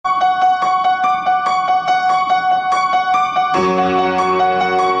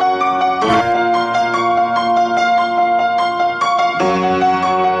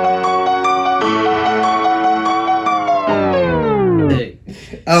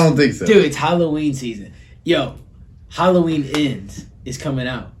I don't think so. Dude, it's Halloween season. Yo, Halloween Ends is coming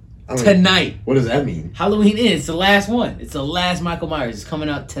out tonight. What does that mean? Halloween Ends, the last one. It's the last Michael Myers. It's coming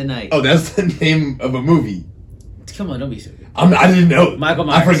out tonight. Oh, that's the name of a movie. Come on, don't be stupid. I didn't know. Michael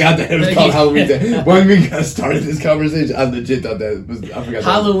Myers. I forgot that it was called Halloween. When we got started this conversation, I legit thought that was. I forgot.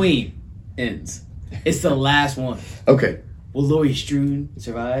 Halloween Ends. It's the last one. Okay. Will Laurie Strode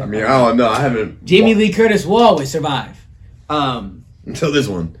survive? I mean, I don't know. I haven't. Jamie Lee Curtis will always survive. Until this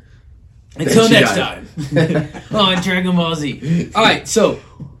one. Until next time. On Dragon Ball Z. All right, so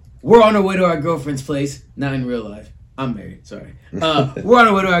we're on our way to our girlfriend's place. Not in real life. I'm married, sorry. We're on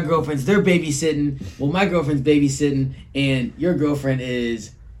our way to our girlfriends. They're babysitting. Well, my girlfriend's babysitting, and your girlfriend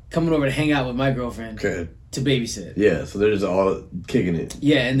is coming over to hang out with my girlfriend to babysit. Yeah, so they're just all kicking it.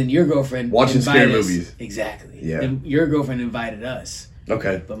 Yeah, and then your girlfriend watching scary movies. Exactly. Yeah. And your girlfriend invited us.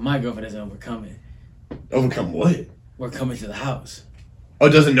 Okay. But my girlfriend doesn't know we're coming. Overcome what? We're coming to the house. Oh,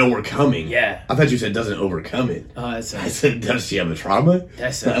 doesn't know we're coming. Yeah. I thought you said doesn't overcome it. Oh, that's I said, does she have a trauma?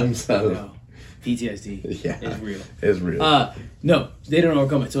 That's no. PTSD. Yeah. It's real. It's real. No, they don't know we're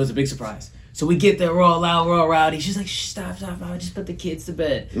coming, so it's a big surprise. So we get there, we're all loud, we're all rowdy. She's like, shh, stop, I just put the kids to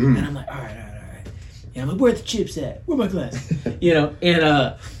bed. And I'm like, all right. And I'm like, where the chips at? Where my glass? You know,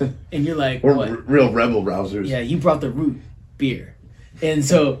 and you're like, we're what? Real rebel rousers. Yeah, you brought the root beer. And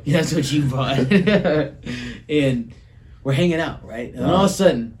so that's what you brought. And we're hanging out, right? And all of a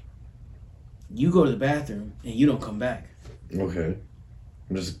sudden, you go to the bathroom and you don't come back. Okay.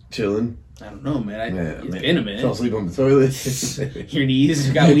 I'm just chilling. I don't know, man. It's been a minute. Fell asleep on the toilet. Your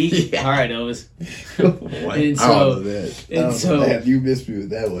knees got weak? Yeah. All right, Elvis. And so, I don't know that. And so, damn, you missed me with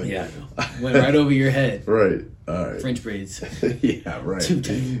that one. Yeah, I know. Went right over your head. Right. All right. French braids. Yeah, right. Too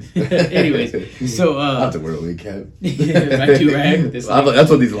tight. Anyways, so not to wear a wig cap. My do-rag. That's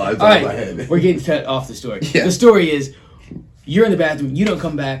what these lines are in my head. We're getting cut off the story. Yeah. The story is, you're in the bathroom, you don't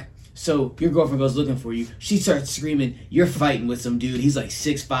come back, so your girlfriend goes looking for you. She starts screaming. You're fighting with some dude. He's like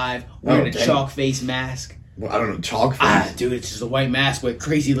 6'5", wearing a chalk face mask. Well, I don't know, chalk face? Dude, it's just a white mask with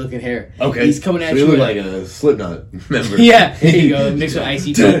crazy looking hair. Okay. He's coming at you. You look like a Slipknot member. Yeah, there you go. Mixed with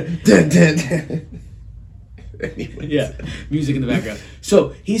Icy. Anyways. Yeah, music in the background.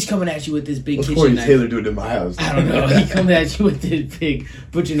 So he's coming at you with this big kitchen Corey knife. Taylor doing in my house? I don't know. He coming at you with this big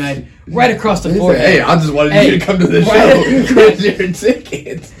butcher knife right across the forehead. Hey, I just wanted you to come to the show. Where's your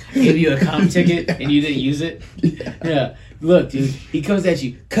ticket? Give you a comp ticket and you didn't use it? Yeah. Look, dude, he comes at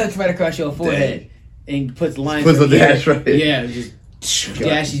you, cuts right across your forehead, and puts lines. Puts a dash right. Yeah, just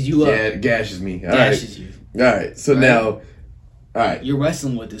gashes you up. Yeah, it gashes me. Gashes you. All right. So now, all right. You're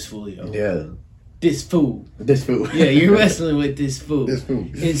wrestling with this fool, yo. Yeah. This fool. Yeah, you're wrestling with this fool. This fool.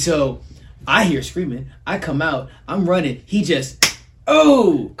 And so I hear screaming. I come out. I'm running. He just,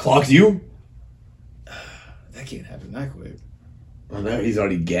 clocks you? That can't happen that quick. Oh, no, he's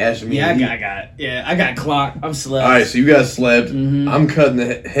already gashed me. Yeah, I got clocked. I'm slept. All right, so you guys slept. Mm-hmm. I'm cutting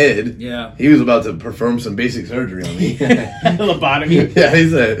the head. Yeah. He was about to perform some basic surgery on me. Lobotomy. Yeah, he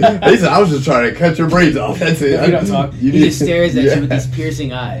said, I was just trying to cut your braids off. That's it. You don't talk. He just stares at you with these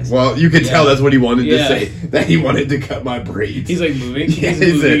piercing eyes. Well, you could tell that's what he wanted to say. That he wanted to cut my braids. He's like moving. Yeah,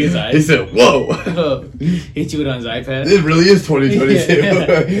 He's moving his eyes. He said, whoa. Hit you with on his iPad. It really is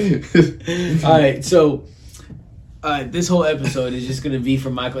 2022. All right, so this whole episode is just going to be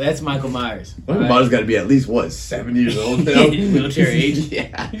for Michael. That's Michael Myers. Michael Myers got to be at least, 7 years old now? Wheelchair age.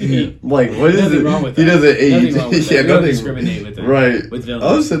 Yeah. Like, what is nothing it? wrong with that. He doesn't age. Nothing wrong with that. Yeah, we don't discriminate with them. Right. With villains.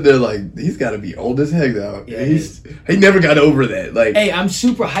 I was sitting there like, he's got to be old as heck now. Yeah, he never got over that. Like, hey, I'm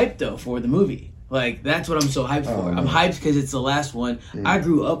super hyped, though, for the movie. Like, that's what I'm so hyped for. I'm hyped because it's the last one. I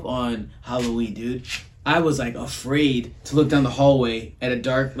grew up on Halloween, dude. I was like afraid to look down the hallway at a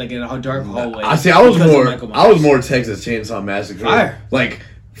dark hallway. I was more Texas Chainsaw Massacre. Fire. Like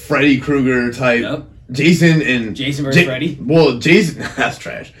Freddy Krueger type. Yep. Jason versus Freddy. Well, Jason, that's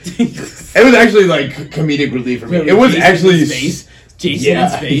trash. It was actually like comedic relief for me. It was Jason actually in space. Jason in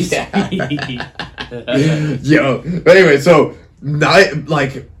space. Yeah. Yo. But anyway, so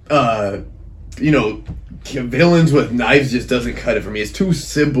villains with knives just doesn't cut it for me. It's too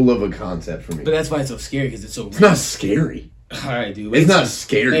simple of a concept for me. But that's why it's so scary, because it's so real. It's not scary. All right, dude. It's not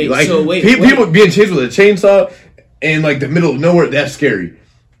scary. Hey, people being chased with a chainsaw in like the middle of nowhere, that's scary.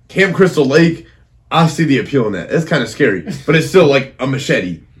 Camp Crystal Lake, I see the appeal in that. That's kind of scary. But it's still like a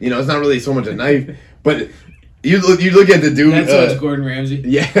machete. You know, it's not really so much a knife. But you look at the dude. That's why it's Gordon Ramsay.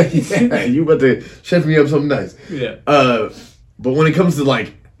 Yeah, you about to chef me up something nice. Yeah. But when it comes to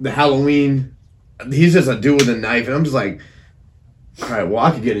like the Halloween, he's just a dude with a knife, and I'm just like, All right, well,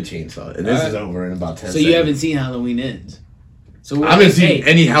 I could get a chainsaw, and this All right. is over in about 10 So seconds. you haven't seen Halloween Ends. So I haven't seen hey,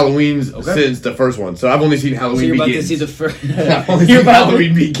 any Halloweens Okay. since the first one, so I've only seen So Halloween you're about Begins. to see the first. I've only you're, seen about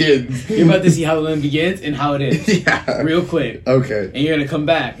Halloween Begins. you're about to see Halloween Begins and how it ends, Yeah. real quick. Okay. And you're gonna come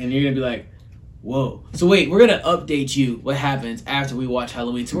back and you're gonna be like, "Whoa!" So wait, we're gonna update you what happens after we watch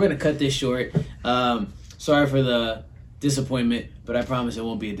Halloween. So we're gonna cut this short. Sorry for the disappointment, but I promise it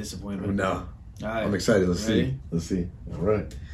won't be a disappointment. No. All right. I'm excited. Let's Ready? see. Let's see. All right.